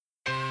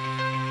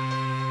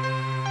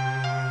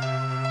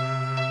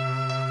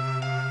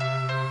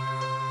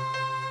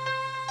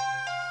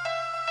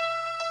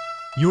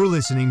You're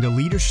listening to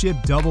Leadership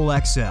Double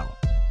XL,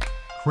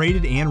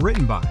 created and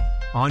written by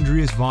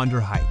Andreas von der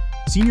Heit,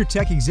 Senior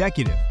Tech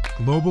Executive,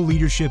 Global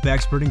Leadership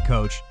Expert and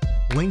Coach,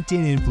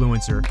 LinkedIn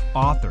Influencer,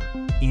 Author,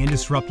 and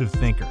Disruptive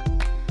Thinker.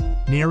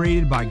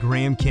 Narrated by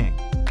Graham King.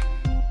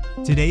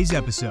 Today's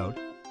episode: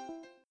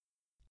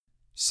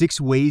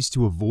 6 Ways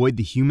to Avoid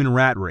the Human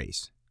Rat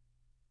Race.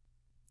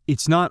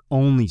 It's not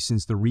only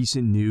since the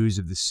recent news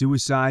of the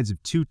suicides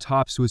of 2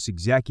 top Swiss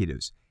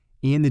executives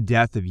and the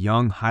death of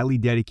young, highly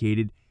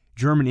dedicated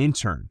German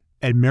intern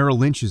at Merrill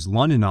Lynch's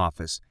London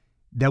office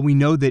that we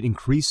know that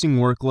increasing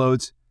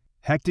workloads,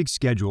 hectic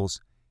schedules,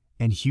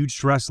 and huge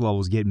stress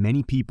levels get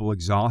many people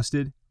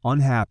exhausted,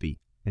 unhappy,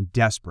 and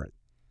desperate.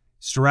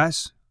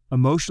 Stress,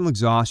 emotional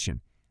exhaustion,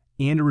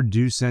 and a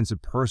reduced sense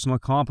of personal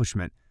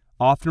accomplishment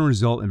often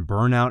result in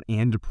burnout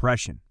and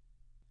depression.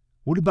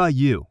 What about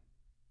you?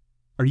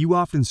 Are you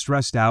often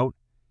stressed out?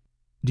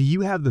 Do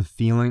you have the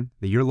feeling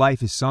that your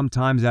life is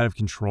sometimes out of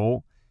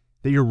control,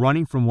 that you're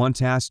running from one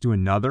task to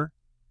another,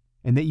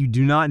 and that you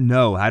do not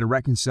know how to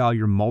reconcile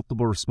your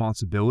multiple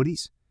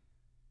responsibilities?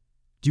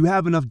 Do you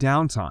have enough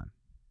downtime?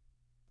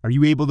 Are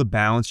you able to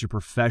balance your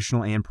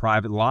professional and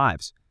private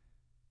lives?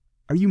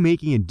 Are you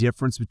making a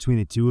difference between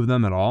the two of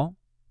them at all?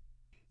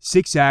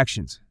 6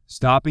 actions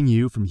stopping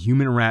you from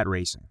human rat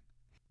racing.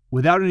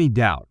 Without any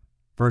doubt,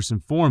 first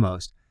and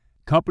foremost,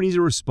 companies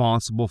are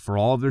responsible for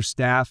all of their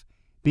staff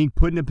being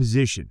put in a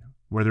position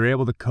where they're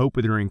able to cope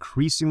with their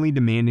increasingly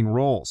demanding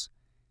roles.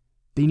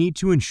 They need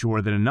to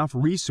ensure that enough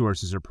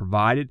resources are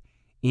provided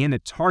and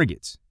that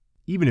targets,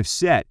 even if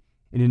set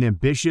in an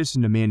ambitious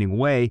and demanding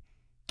way,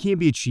 can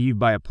be achieved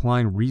by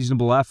applying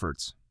reasonable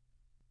efforts.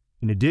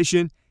 In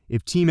addition,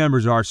 if team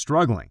members are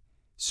struggling,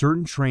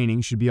 certain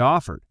training should be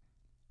offered,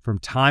 from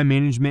time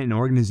management and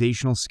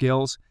organizational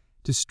skills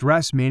to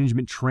stress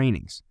management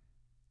trainings,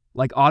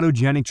 like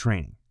autogenic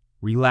training,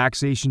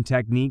 relaxation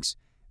techniques,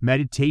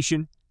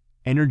 meditation,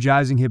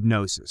 energizing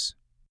hypnosis.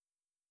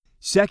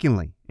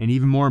 Secondly, and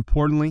even more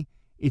importantly,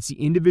 it's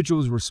the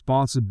individual's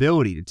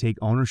responsibility to take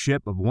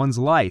ownership of one's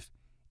life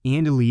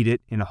and to lead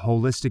it in a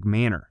holistic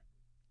manner.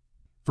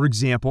 For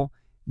example,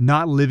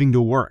 not living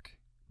to work,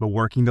 but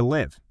working to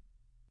live.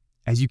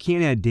 As you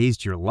can't add days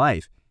to your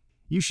life,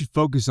 you should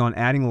focus on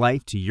adding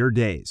life to your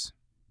days.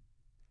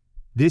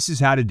 This is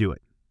how to do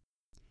it.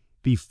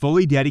 Be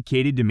fully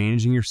dedicated to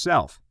managing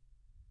yourself.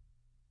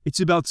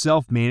 It's about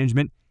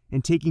self-management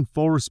and taking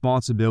full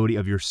responsibility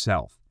of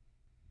yourself.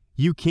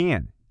 You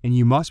can, and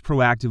you must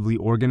proactively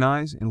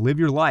organize and live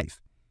your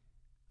life.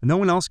 No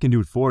one else can do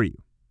it for you.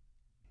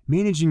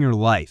 Managing your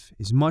life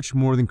is much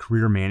more than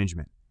career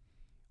management.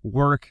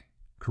 Work,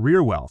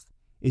 career wealth,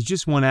 is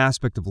just one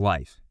aspect of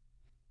life.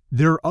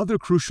 There are other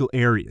crucial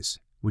areas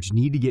which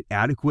need to get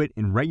adequate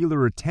and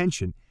regular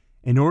attention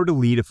in order to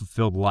lead a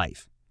fulfilled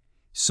life.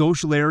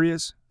 Social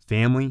areas,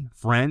 family,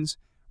 friends,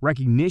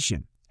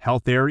 recognition,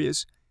 health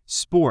areas,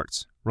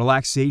 sports,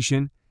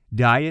 relaxation,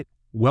 diet,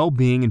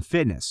 well-being, and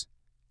fitness.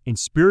 In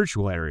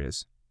spiritual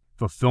areas,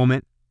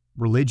 fulfillment,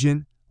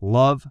 religion,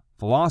 love,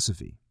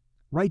 philosophy.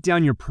 Write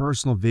down your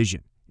personal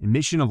vision and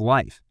mission of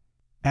life.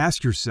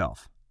 Ask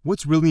yourself,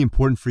 what's really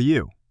important for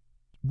you?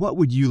 What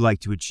would you like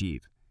to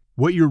achieve?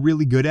 What you're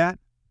really good at?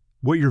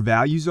 What your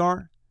values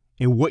are?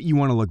 And what you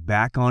want to look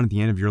back on at the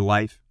end of your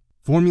life?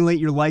 Formulate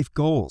your life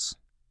goals.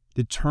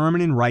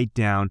 Determine and write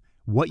down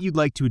what you'd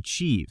like to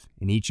achieve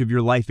in each of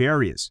your life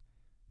areas.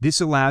 This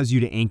allows you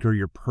to anchor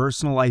your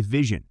personal life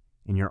vision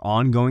in your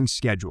ongoing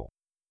schedule.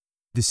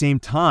 At the same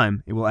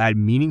time, it will add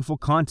meaningful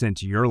content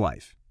to your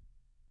life.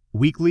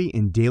 Weekly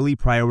and daily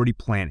priority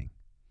planning.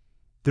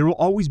 There will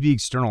always be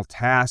external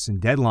tasks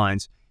and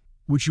deadlines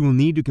which you will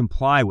need to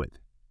comply with.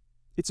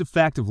 It's a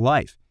fact of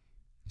life.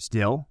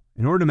 Still,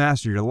 in order to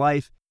master your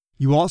life,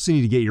 you also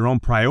need to get your own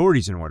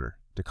priorities in order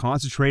to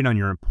concentrate on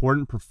your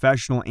important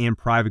professional and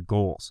private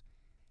goals.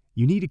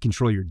 You need to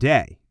control your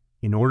day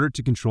in order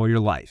to control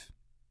your life.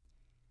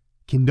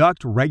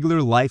 Conduct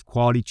regular life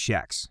quality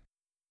checks.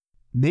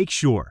 Make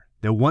sure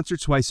that once or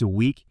twice a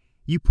week,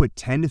 you put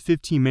 10 to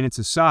 15 minutes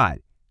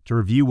aside to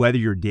review whether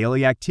your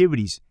daily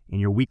activities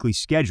and your weekly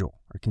schedule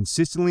are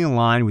consistently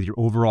aligned with your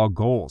overall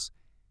goals.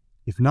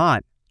 If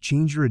not,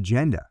 change your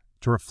agenda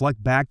to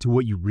reflect back to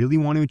what you really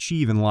want to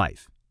achieve in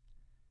life.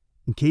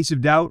 In case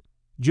of doubt,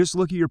 just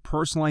look at your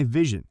personal life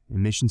vision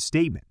and mission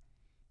statement.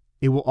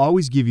 It will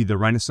always give you the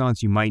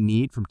renaissance you might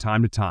need from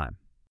time to time.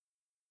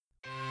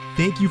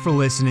 Thank you for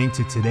listening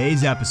to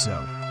today's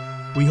episode.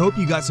 We hope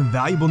you got some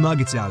valuable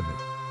nuggets out of it.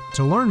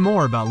 To learn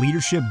more about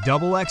Leadership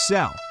Double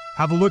XL,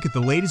 have a look at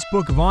the latest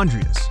book of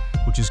Andreas,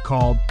 which is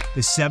called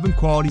The 7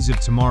 Qualities of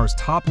Tomorrow's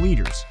Top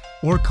Leaders,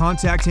 or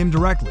contact him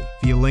directly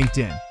via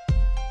LinkedIn.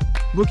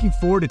 Looking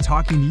forward to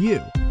talking to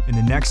you in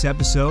the next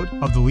episode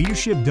of the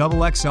Leadership Double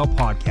XL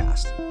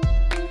podcast.